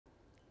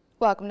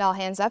Welcome to All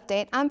Hands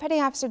Update. I'm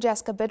Petty Officer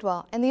Jessica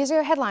Bidwell, and these are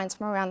your headlines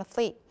from around the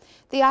fleet.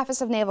 The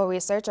Office of Naval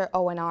Research, or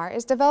ONR,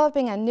 is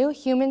developing a new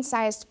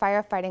human-sized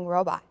firefighting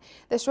robot.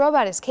 This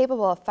robot is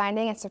capable of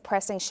finding and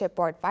suppressing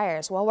shipboard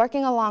fires while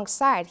working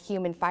alongside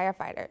human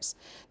firefighters.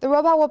 The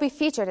robot will be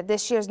featured at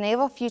this year's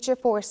Naval Future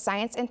Force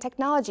Science and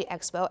Technology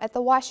Expo at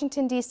the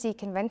Washington, D.C.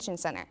 Convention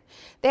Center.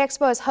 The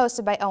expo is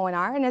hosted by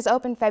ONR and is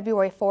open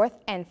February 4th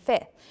and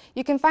 5th.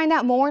 You can find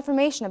out more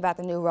information about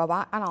the new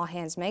robot on All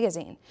Hands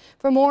magazine.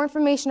 For more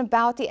information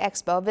about the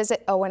expo,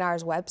 visit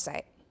ONR's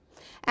website.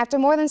 After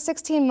more than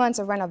 16 months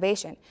of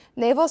renovation,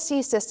 Naval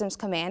Sea Systems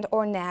Command,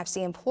 or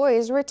NAVSEA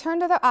employees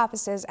returned to their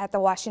offices at the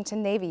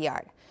Washington Navy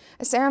Yard.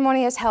 A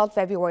ceremony is held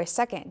February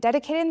 2nd,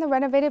 dedicating the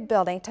renovated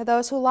building to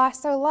those who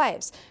lost their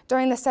lives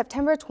during the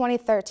September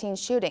 2013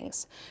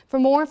 shootings. For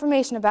more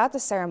information about the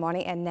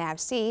ceremony and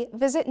NAVSEA,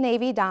 visit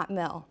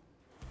Navy.mil.